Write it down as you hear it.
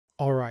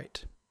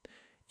Alright,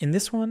 in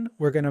this one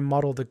we're going to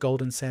model the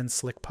Golden Sand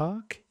Slick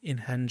Park in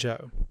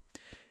Hangzhou.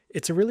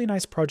 It's a really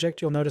nice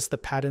project. You'll notice the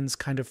patterns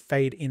kind of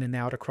fade in and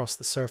out across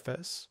the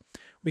surface.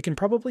 We can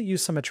probably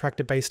use some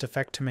attractor-based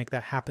effect to make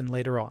that happen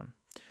later on.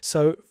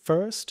 So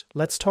first,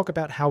 let's talk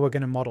about how we're going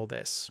to model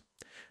this.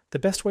 The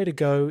best way to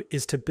go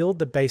is to build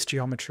the base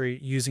geometry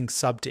using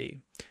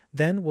sub-D.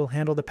 Then we'll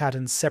handle the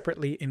patterns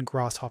separately in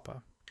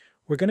Grasshopper.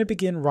 We're going to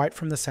begin right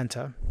from the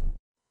center,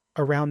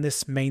 around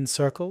this main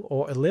circle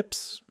or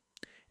ellipse,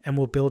 and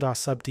we'll build our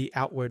sub-D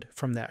outward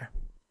from there.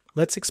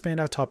 Let's expand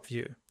our top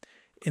view.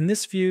 In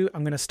this view,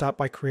 I'm going to start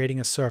by creating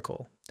a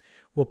circle.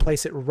 We'll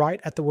place it right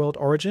at the world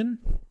origin.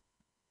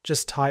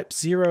 Just type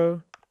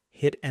 0,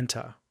 hit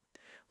enter.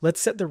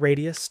 Let's set the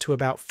radius to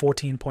about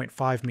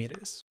 14.5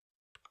 meters.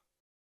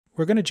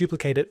 We're going to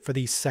duplicate it for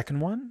the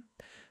second one.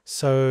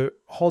 So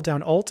hold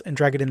down Alt and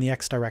drag it in the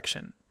X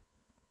direction.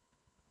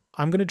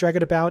 I'm going to drag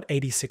it about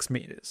 86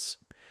 meters.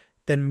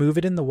 Then move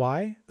it in the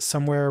Y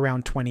somewhere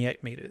around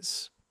 28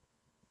 meters.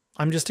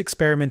 I'm just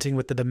experimenting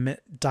with the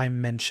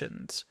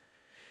dimensions.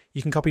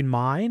 You can copy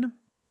mine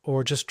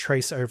or just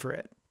trace over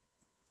it.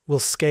 We'll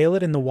scale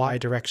it in the Y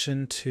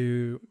direction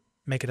to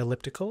make it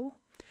elliptical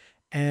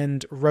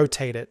and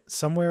rotate it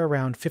somewhere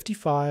around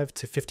 55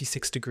 to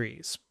 56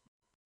 degrees.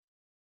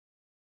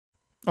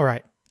 All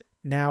right,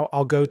 now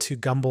I'll go to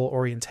Gumball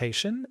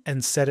orientation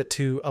and set it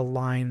to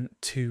align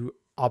to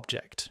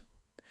object.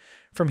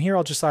 From here,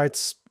 I'll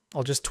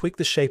just tweak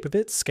the shape of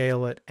it,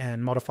 scale it,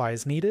 and modify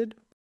as needed.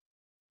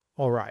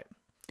 All right.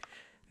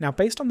 Now,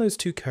 based on those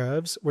two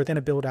curves, we're going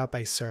to build our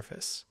base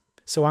surface.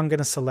 So I'm going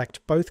to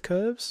select both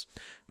curves,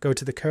 go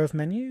to the curve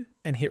menu,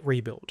 and hit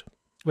rebuild.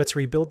 Let's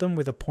rebuild them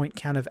with a point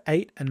count of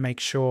 8 and make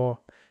sure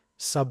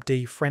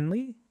sub-D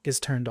friendly is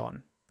turned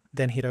on.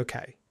 Then hit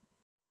OK.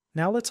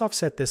 Now let's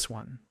offset this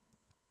one.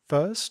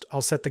 First,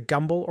 I'll set the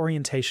Gumball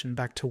orientation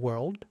back to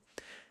world,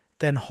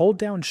 then hold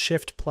down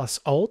Shift plus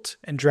Alt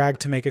and drag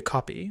to make a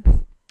copy.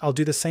 I'll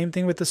do the same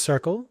thing with the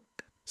circle.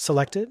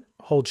 Select it,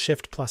 hold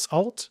Shift plus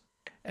Alt,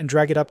 and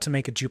drag it up to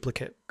make a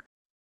duplicate.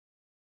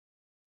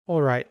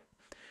 Alright,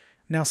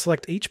 now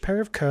select each pair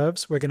of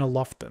curves, we're going to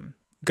loft them.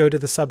 Go to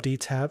the sub-D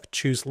tab,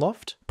 choose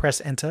Loft, press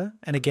Enter,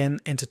 and again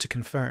Enter to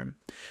confirm.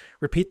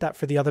 Repeat that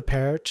for the other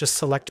pair, just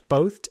select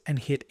both and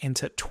hit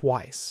Enter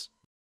twice.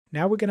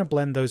 Now we're going to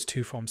blend those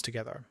two forms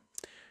together.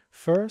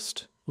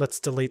 First, let's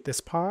delete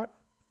this part.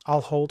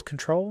 I'll hold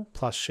Ctrl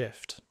plus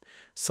Shift.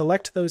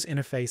 Select those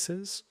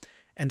interfaces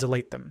and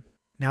delete them.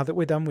 Now that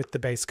we're done with the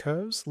base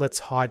curves, let's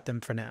hide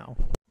them for now.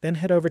 Then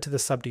head over to the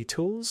sub-D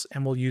tools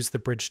and we'll use the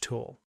Bridge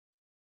tool.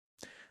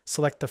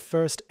 Select the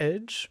first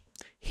edge,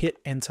 hit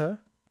Enter,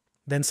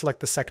 then select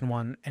the second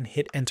one and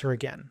hit Enter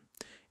again.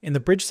 In the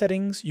bridge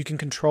settings, you can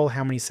control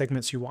how many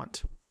segments you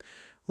want.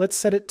 Let's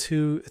set it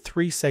to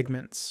 3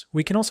 segments.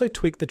 We can also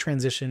tweak the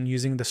transition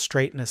using the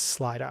straightness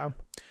slider.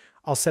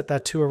 I'll set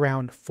that to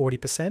around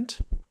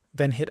 40%,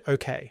 then hit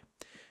OK.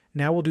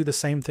 Now we'll do the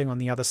same thing on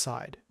the other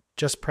side.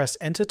 Just press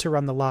Enter to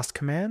run the last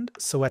command,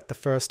 select the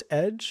first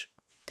edge,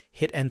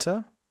 hit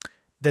Enter,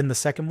 then the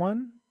second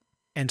one,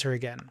 Enter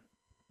again.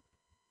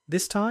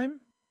 This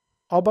time,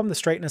 I'll bump the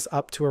straightness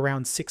up to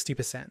around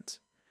 60%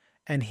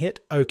 and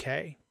hit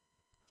OK.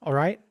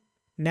 Alright,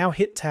 now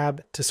hit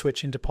Tab to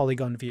switch into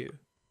polygon view.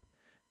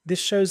 This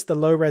shows the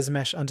low-res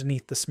mesh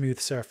underneath the smooth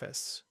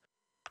surface.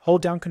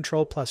 Hold down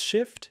Ctrl plus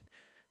Shift,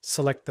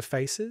 select the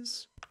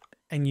faces,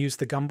 and use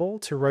the gumball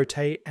to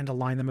rotate and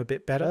align them a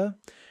bit better,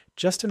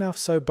 just enough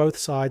so both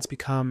sides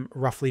become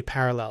roughly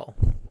parallel.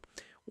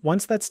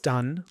 Once that's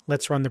done,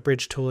 let's run the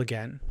Bridge tool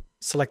again.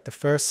 Select the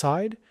first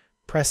side,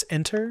 press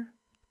Enter,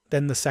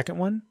 then the second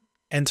one,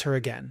 Enter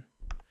again.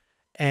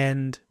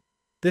 And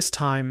this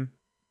time,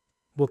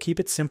 we'll keep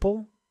it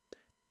simple.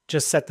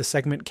 Just set the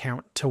segment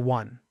count to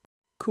 1.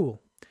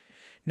 Cool.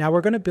 Now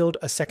we're going to build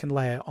a second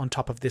layer on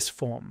top of this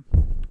form.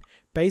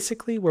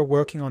 Basically, we're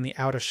working on the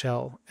outer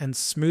shell and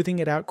smoothing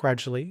it out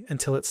gradually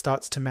until it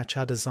starts to match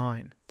our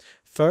design.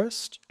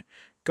 First,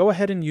 go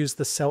ahead and use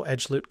the Cell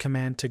Edge Loop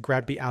command to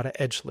grab the outer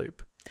edge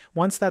loop.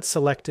 Once that's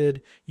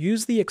selected,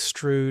 use the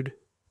Extrude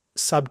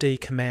sub-D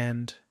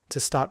command to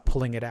start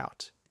pulling it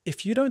out.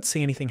 If you don't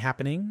see anything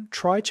happening,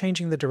 try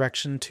changing the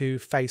direction to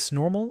face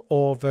normal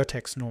or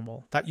vertex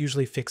normal. That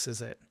usually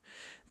fixes it.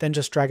 Then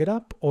just drag it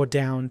up or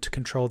down to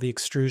control the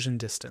extrusion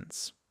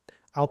distance.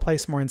 I'll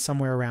place mine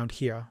somewhere around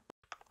here.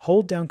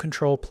 Hold down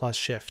Ctrl plus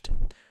Shift.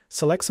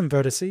 Select some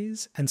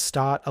vertices and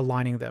start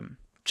aligning them.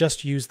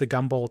 Just use the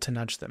gumball to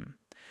nudge them.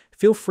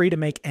 Feel free to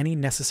make any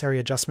necessary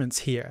adjustments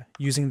here,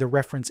 using the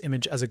reference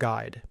image as a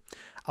guide.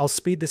 I'll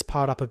speed this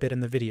part up a bit in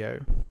the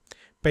video.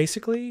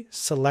 Basically,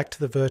 select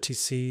the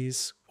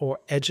vertices or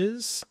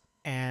edges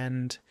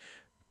and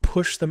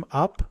push them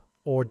up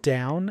or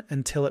down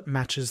until it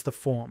matches the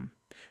form.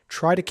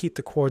 Try to keep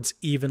the chords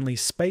evenly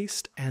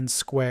spaced and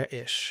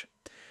square-ish.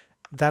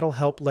 That'll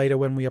help later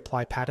when we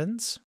apply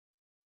patterns.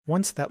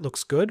 Once that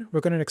looks good, we're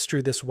going to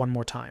extrude this one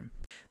more time.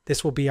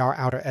 This will be our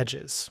outer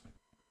edges.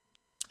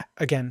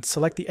 Again,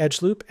 select the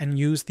edge loop and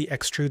use the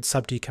Extrude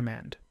sub-D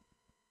command.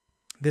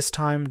 This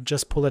time,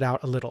 just pull it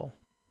out a little.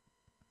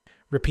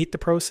 Repeat the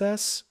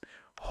process,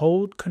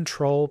 hold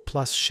Ctrl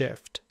plus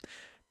Shift.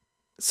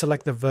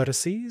 Select the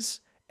vertices,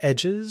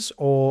 edges,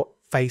 or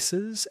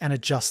faces and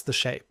adjust the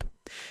shape.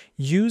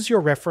 Use your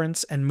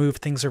reference and move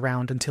things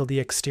around until the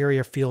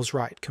exterior feels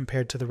right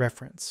compared to the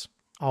reference.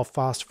 I'll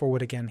fast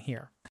forward again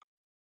here.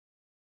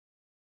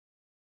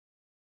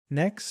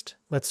 Next,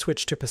 let's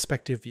switch to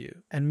perspective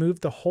view and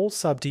move the whole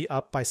sub-D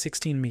up by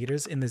 16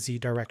 meters in the Z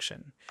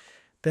direction.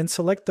 Then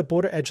select the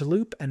border edge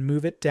loop and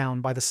move it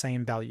down by the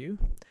same value,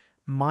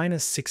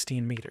 minus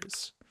 16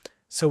 meters.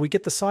 So we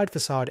get the side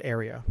facade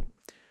area.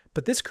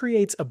 But this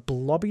creates a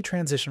blobby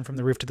transition from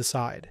the roof to the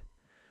side.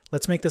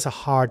 Let's make this a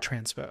hard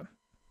transfer.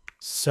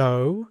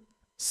 So,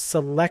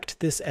 select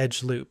this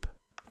edge loop.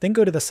 Then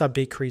go to the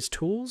sub-D crease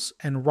tools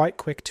and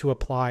right-click to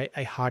apply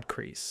a hard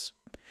crease.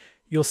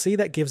 You'll see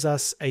that gives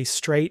us a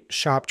straight,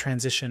 sharp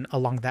transition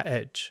along that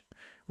edge.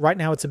 Right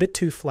now it's a bit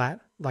too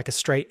flat, like a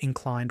straight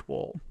inclined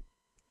wall.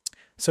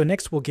 So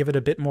next we'll give it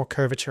a bit more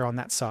curvature on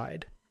that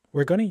side.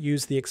 We're going to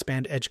use the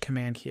expand edge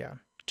command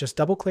here. Just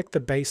double-click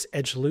the base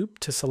edge loop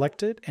to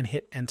select it and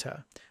hit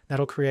enter.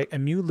 That'll create a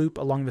new loop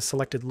along the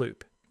selected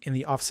loop. In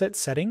the offset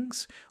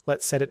settings,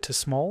 let's set it to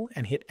small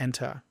and hit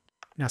enter.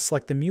 Now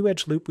select the new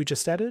edge loop we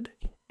just added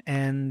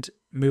and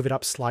move it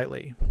up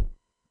slightly,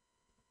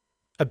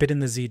 a bit in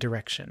the Z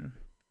direction.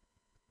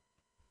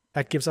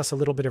 That gives us a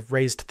little bit of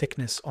raised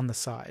thickness on the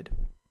side.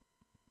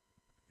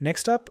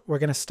 Next up, we're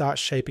going to start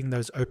shaping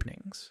those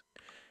openings.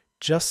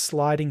 Just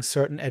sliding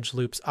certain edge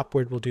loops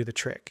upward will do the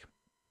trick.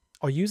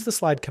 I'll use the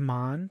slide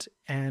command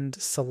and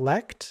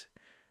select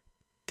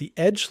the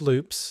edge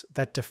loops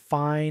that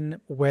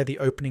define where the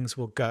openings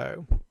will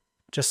go.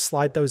 Just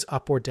slide those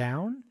up or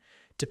down,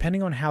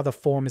 depending on how the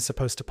form is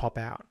supposed to pop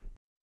out.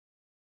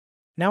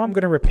 Now I'm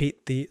going to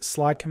repeat the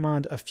slide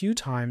command a few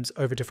times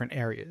over different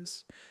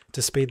areas.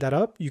 To speed that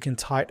up, you can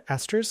type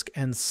asterisk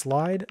and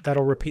slide.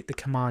 That'll repeat the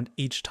command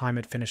each time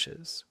it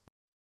finishes.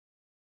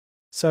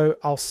 So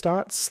I'll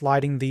start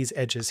sliding these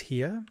edges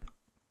here,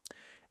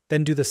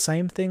 then do the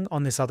same thing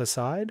on this other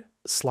side,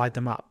 slide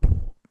them up.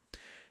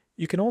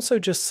 You can also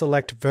just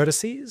select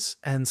vertices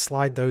and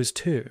slide those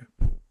too.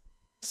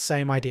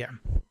 Same idea.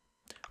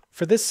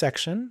 For this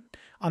section,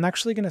 I'm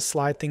actually going to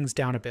slide things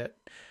down a bit.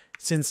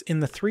 Since in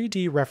the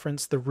 3D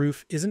reference the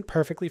roof isn't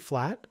perfectly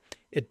flat,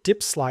 it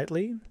dips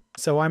slightly,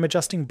 so I'm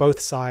adjusting both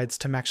sides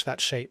to match that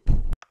shape.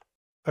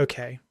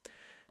 Okay,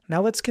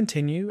 now let's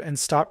continue and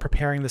start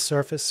preparing the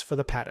surface for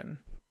the pattern.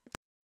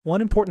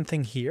 One important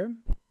thing here,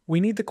 we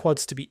need the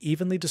quads to be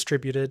evenly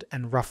distributed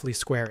and roughly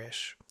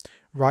squarish.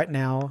 Right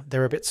now,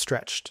 they're a bit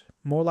stretched,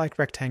 more like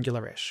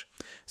rectangular-ish.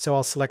 So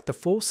I'll select the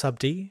full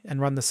sub-D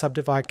and run the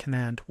subdivide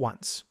command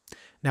once.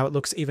 Now it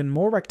looks even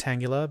more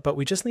rectangular, but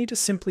we just need to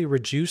simply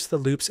reduce the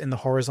loops in the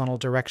horizontal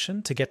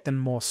direction to get them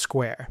more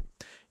square.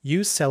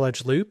 Use cell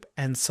edge loop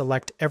and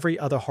select every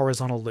other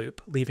horizontal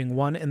loop, leaving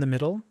one in the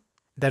middle,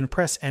 then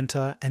press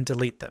enter and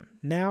delete them.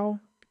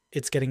 Now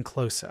it's getting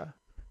closer,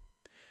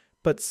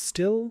 but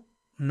still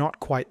not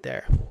quite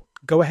there.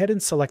 Go ahead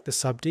and select the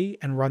sub-D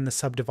and run the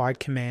subdivide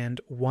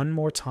command one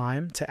more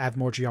time to add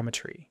more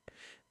geometry.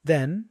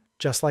 Then,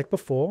 just like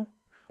before,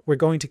 we're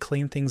going to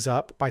clean things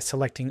up by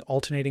selecting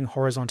alternating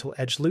horizontal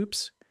edge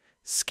loops,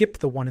 skip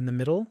the one in the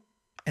middle,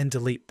 and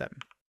delete them.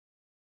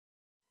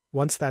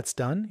 Once that's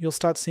done, you'll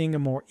start seeing a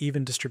more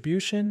even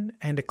distribution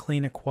and a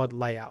cleaner quad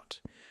layout.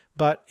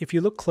 But if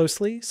you look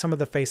closely, some of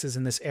the faces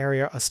in this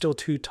area are still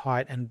too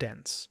tight and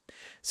dense.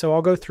 So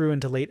I'll go through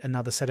and delete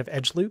another set of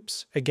edge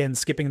loops, again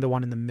skipping the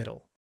one in the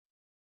middle.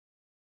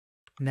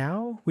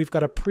 Now we've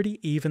got a pretty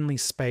evenly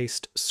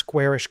spaced,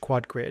 squarish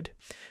quad grid.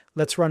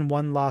 Let's run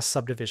one last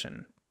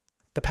subdivision.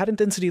 The pattern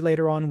density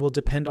later on will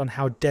depend on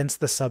how dense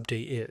the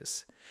sub-D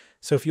is.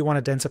 So if you want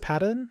a denser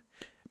pattern,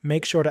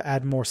 make sure to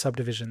add more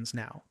subdivisions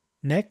now.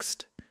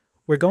 Next,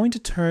 we're going to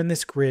turn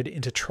this grid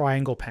into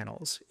triangle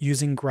panels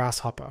using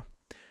Grasshopper.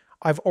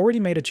 I've already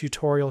made a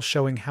tutorial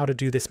showing how to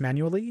do this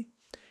manually.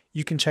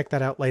 You can check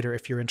that out later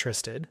if you're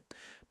interested.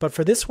 But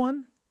for this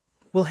one,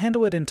 we'll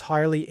handle it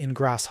entirely in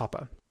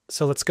Grasshopper.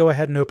 So let's go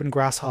ahead and open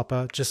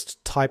Grasshopper,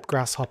 just type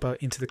Grasshopper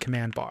into the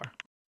command bar.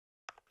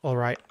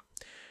 Alright.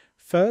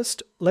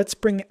 First, let's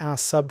bring our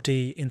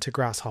sub-D into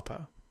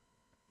Grasshopper.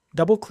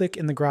 Double-click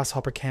in the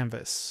Grasshopper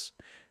canvas.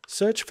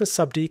 Search for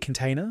sub-D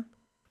container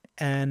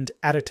and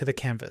add it to the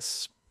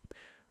canvas.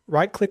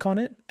 Right-click on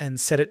it and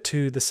set it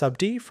to the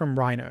sub-D from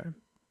Rhino.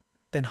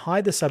 Then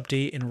hide the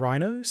sub-D in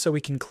Rhino so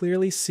we can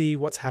clearly see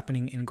what's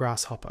happening in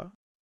Grasshopper.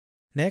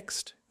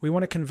 Next, we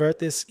want to convert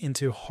this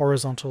into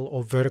horizontal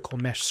or vertical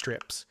mesh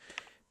strips.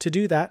 To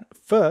do that,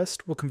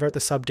 first we'll convert the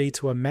sub-D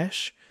to a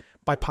mesh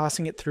by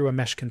passing it through a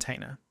mesh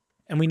container.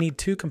 And we need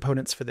two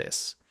components for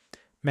this,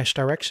 mesh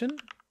direction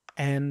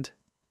and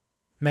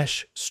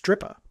mesh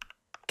stripper.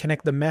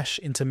 Connect the mesh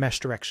into mesh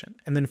direction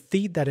and then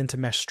feed that into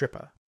mesh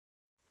stripper.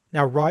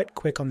 Now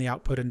right-click on the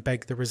output and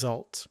beg the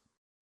result.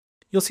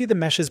 You'll see the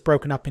mesh is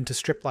broken up into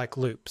strip-like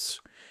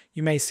loops.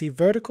 You may see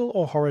vertical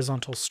or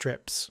horizontal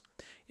strips.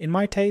 In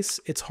my case,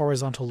 it's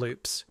horizontal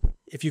loops.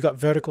 If you've got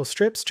vertical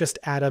strips, just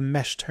add a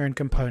mesh turn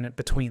component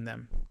between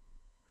them.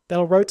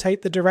 They'll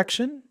rotate the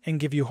direction and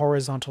give you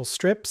horizontal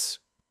strips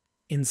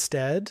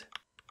instead,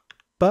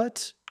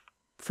 but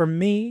for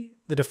me,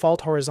 the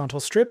default horizontal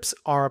strips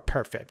are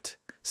perfect,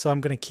 so I'm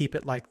going to keep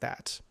it like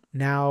that.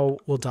 Now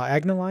we'll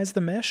diagonalize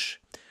the mesh.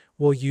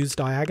 We'll use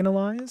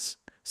diagonalize,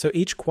 so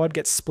each quad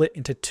gets split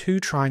into 2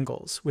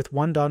 triangles with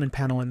one diamond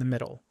panel in the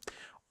middle.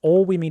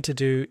 All we need to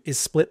do is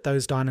split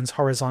those diamonds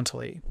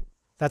horizontally.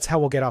 That's how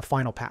we'll get our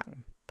final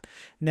pattern.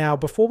 Now,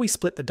 before we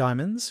split the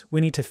diamonds,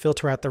 we need to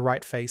filter out the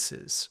right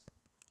faces,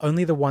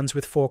 only the ones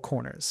with 4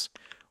 corners.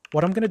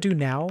 What I'm going to do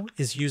now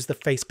is use the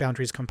face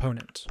boundaries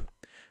component.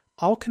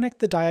 I'll connect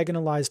the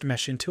diagonalized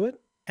mesh into it,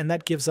 and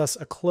that gives us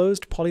a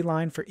closed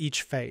polyline for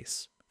each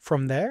face.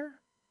 From there,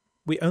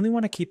 we only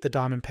want to keep the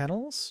diamond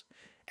panels,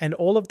 and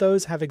all of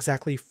those have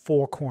exactly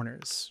 4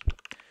 corners.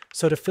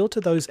 So to filter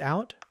those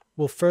out,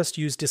 we'll first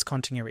use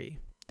discontinuity.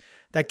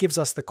 That gives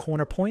us the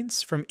corner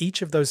points from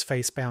each of those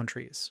face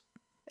boundaries.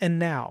 And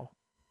now,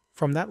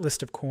 from that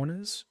list of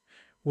corners,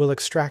 we'll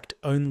extract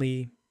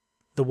only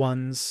the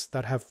ones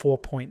that have 4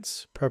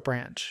 points per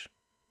branch,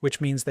 which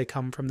means they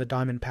come from the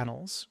diamond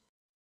panels.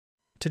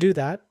 To do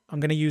that, I'm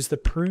going to use the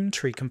prune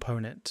tree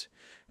component,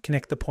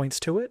 connect the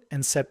points to it,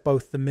 and set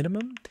both the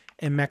minimum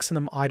and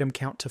maximum item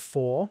count to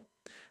 4.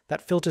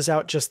 That filters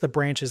out just the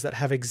branches that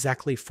have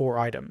exactly 4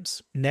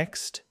 items.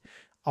 Next,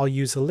 I'll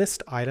use a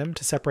list item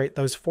to separate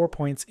those 4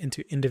 points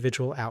into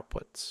individual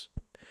outputs.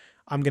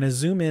 I'm going to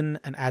zoom in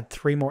and add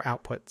 3 more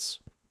outputs,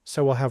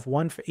 so we'll have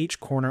 1 for each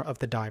corner of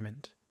the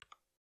diamond.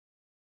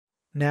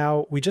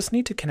 Now, we just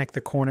need to connect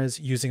the corners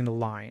using the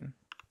line.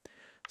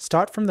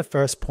 Start from the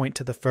first point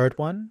to the third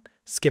one,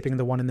 skipping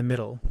the one in the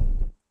middle.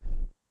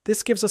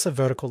 This gives us a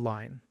vertical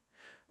line,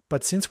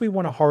 but since we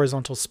want a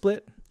horizontal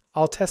split,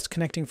 I'll test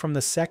connecting from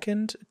the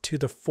second to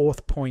the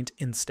 4th point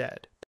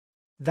instead.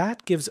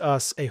 That gives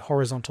us a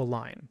horizontal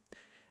line.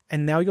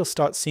 And now you'll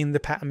start seeing the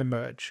pattern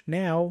emerge.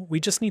 Now,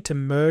 we just need to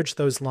merge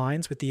those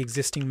lines with the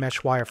existing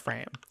mesh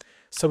wireframe,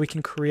 so we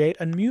can create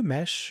a new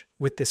mesh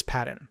with this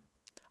pattern.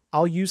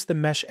 I'll use the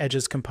mesh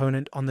edges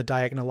component on the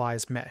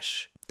diagonalized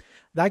mesh.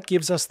 That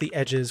gives us the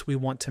edges we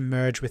want to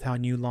merge with our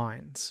new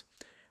lines.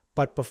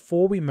 But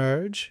before we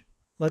merge,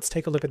 let's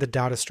take a look at the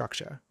data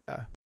structure.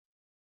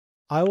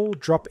 I will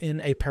drop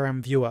in a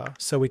param viewer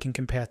so we can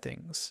compare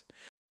things.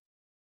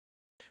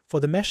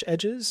 For the mesh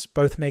edges,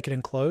 both naked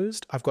and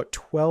closed, I've got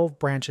 12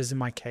 branches in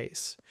my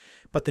case,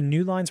 but the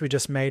new lines we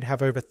just made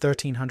have over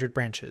 1,300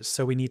 branches,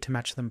 so we need to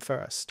match them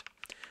first.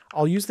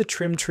 I'll use the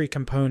trim tree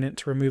component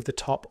to remove the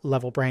top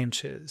level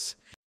branches.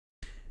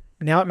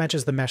 Now it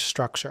matches the mesh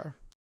structure.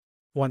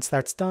 Once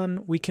that's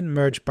done, we can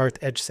merge both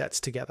edge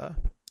sets together.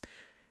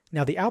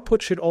 Now the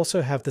output should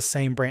also have the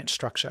same branch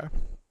structure.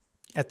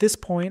 At this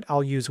point,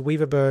 I'll use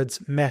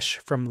Weaverbird's mesh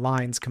from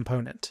lines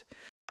component.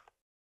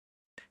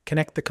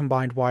 Connect the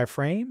combined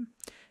wireframe,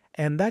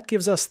 and that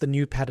gives us the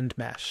new patterned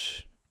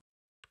mesh.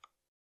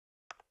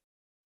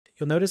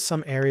 You'll notice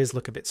some areas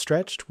look a bit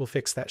stretched. We'll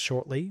fix that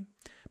shortly.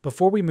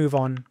 Before we move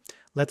on,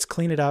 let's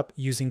clean it up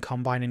using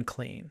Combine and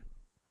Clean.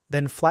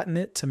 Then flatten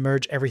it to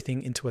merge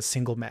everything into a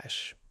single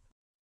mesh.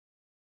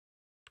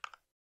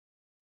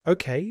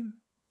 Okay,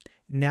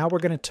 now we're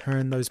going to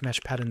turn those mesh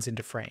patterns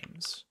into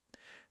frames.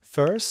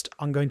 First,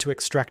 I'm going to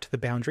extract the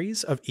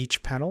boundaries of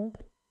each panel.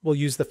 We'll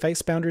use the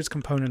face boundaries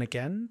component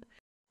again.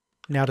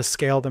 Now to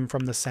scale them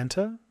from the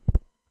center,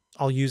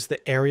 I'll use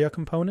the area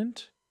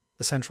component.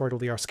 The centroid will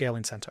be our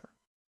scaling center.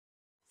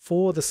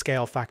 For the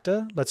scale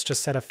factor, let's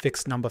just set a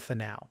fixed number for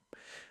now.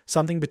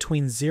 Something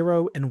between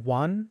 0 and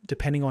 1,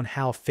 depending on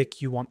how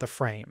thick you want the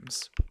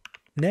frames.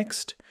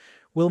 Next,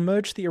 we'll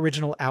merge the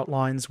original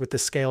outlines with the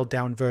scaled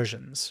down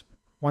versions.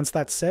 Once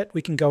that's set,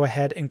 we can go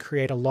ahead and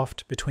create a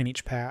loft between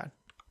each pair.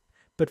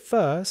 But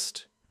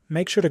first,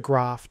 make sure to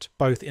graft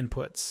both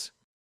inputs.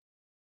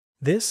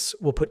 This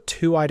will put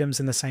 2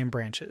 items in the same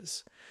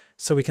branches,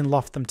 so we can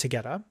loft them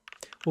together.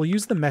 We'll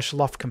use the Mesh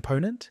Loft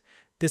component.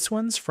 This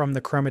one's from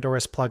the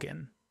Chromodoris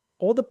plugin.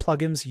 All the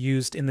plugins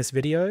used in this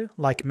video,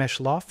 like Mesh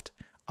Loft,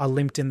 are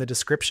linked in the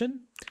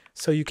description,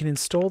 so you can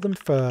install them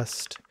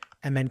first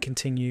and then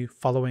continue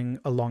following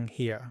along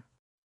here.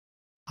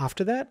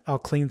 After that, I'll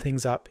clean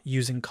things up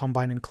using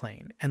Combine and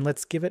Clean, and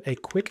let's give it a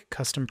quick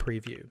custom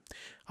preview.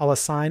 I'll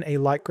assign a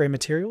light gray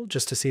material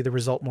just to see the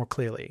result more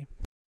clearly.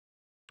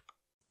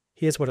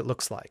 Here's what it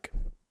looks like.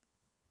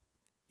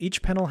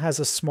 Each panel has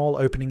a small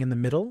opening in the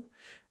middle,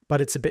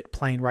 but it's a bit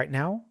plain right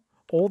now.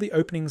 All the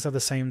openings are the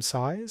same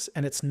size,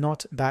 and it's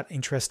not that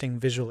interesting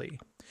visually.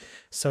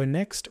 So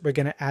next, we're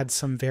going to add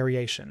some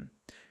variation.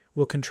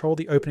 We'll control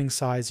the opening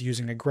size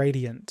using a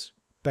gradient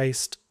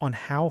based on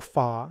how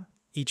far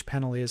each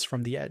panel is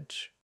from the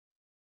edge.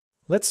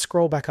 Let's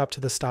scroll back up to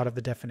the start of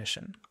the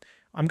definition.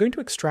 I'm going to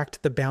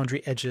extract the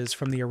boundary edges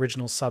from the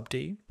original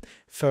sub-D.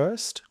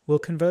 First, we'll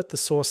convert the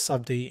source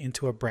sub-D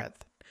into a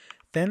breadth.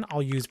 Then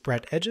I'll use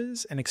breadth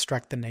edges and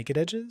extract the naked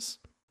edges.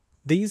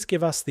 These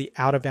give us the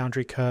outer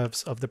boundary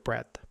curves of the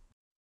breadth.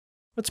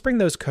 Let's bring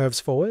those curves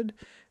forward.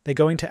 They're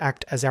going to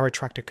act as our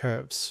attractor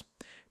curves.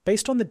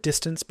 Based on the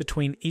distance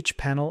between each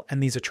panel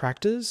and these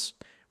attractors,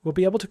 we'll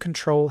be able to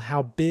control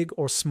how big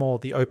or small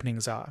the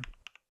openings are.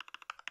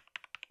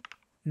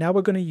 Now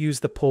we're going to use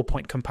the pull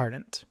point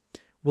component.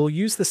 We'll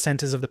use the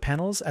centers of the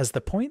panels as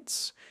the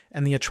points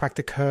and the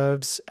attractor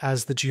curves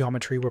as the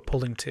geometry we're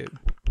pulling to.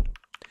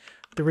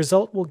 The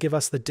result will give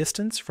us the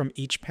distance from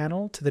each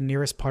panel to the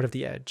nearest part of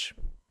the edge.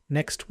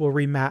 Next, we'll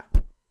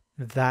remap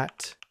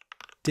that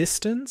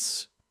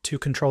distance to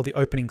control the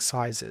opening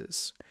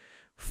sizes.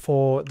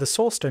 For the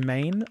source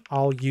domain,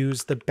 I'll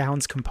use the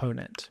bounds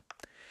component.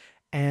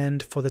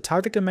 And for the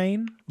target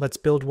domain, let's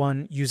build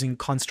one using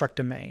construct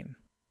domain.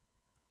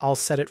 I'll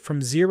set it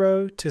from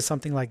 0 to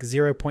something like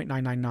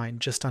 0.999,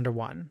 just under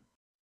 1.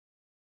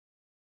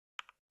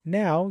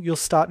 Now you'll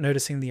start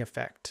noticing the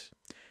effect.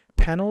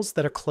 Panels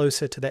that are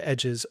closer to the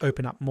edges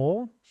open up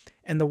more,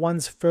 and the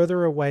ones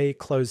further away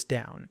close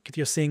down. If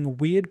you're seeing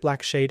weird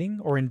black shading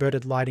or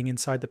inverted lighting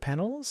inside the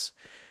panels,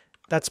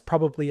 that's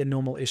probably a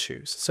normal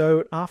issue.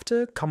 So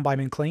after Combine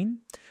and Clean,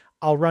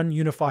 I'll run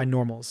Unify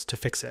Normals to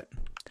fix it.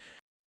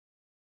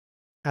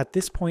 At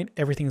this point,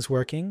 everything's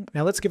working.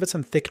 Now let's give it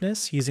some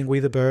thickness using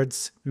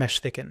Weaverbird's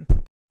Mesh Thicken.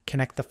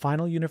 Connect the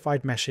final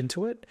unified mesh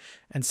into it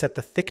and set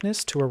the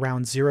thickness to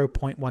around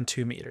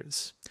 0.12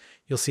 meters.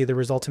 You'll see the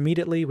result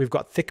immediately. We've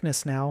got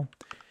thickness now,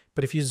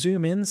 but if you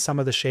zoom in, some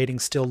of the shading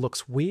still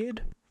looks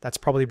weird. That's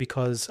probably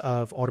because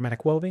of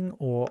automatic welding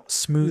or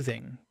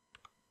smoothing.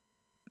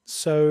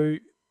 So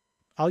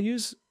I'll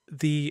use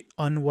the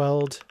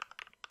unweld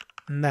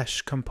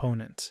mesh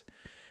component.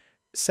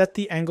 Set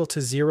the angle to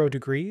 0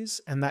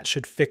 degrees, and that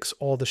should fix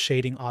all the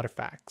shading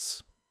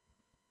artifacts.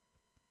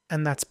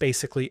 And that's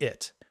basically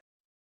it.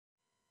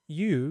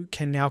 You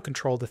can now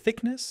control the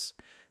thickness,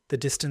 the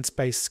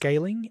distance-based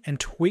scaling, and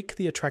tweak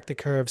the attractor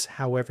curves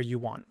however you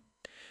want.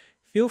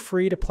 Feel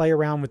free to play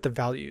around with the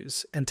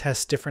values and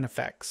test different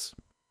effects.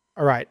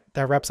 Alright,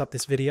 that wraps up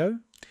this video.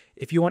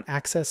 If you want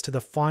access to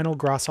the final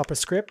Grasshopper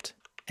script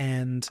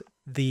and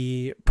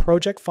the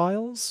project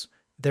files,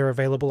 they're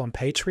available on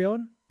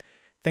Patreon.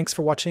 Thanks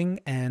for watching,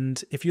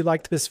 and if you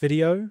liked this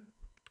video,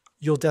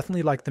 you'll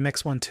definitely like the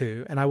next one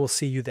too, and I will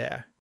see you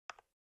there.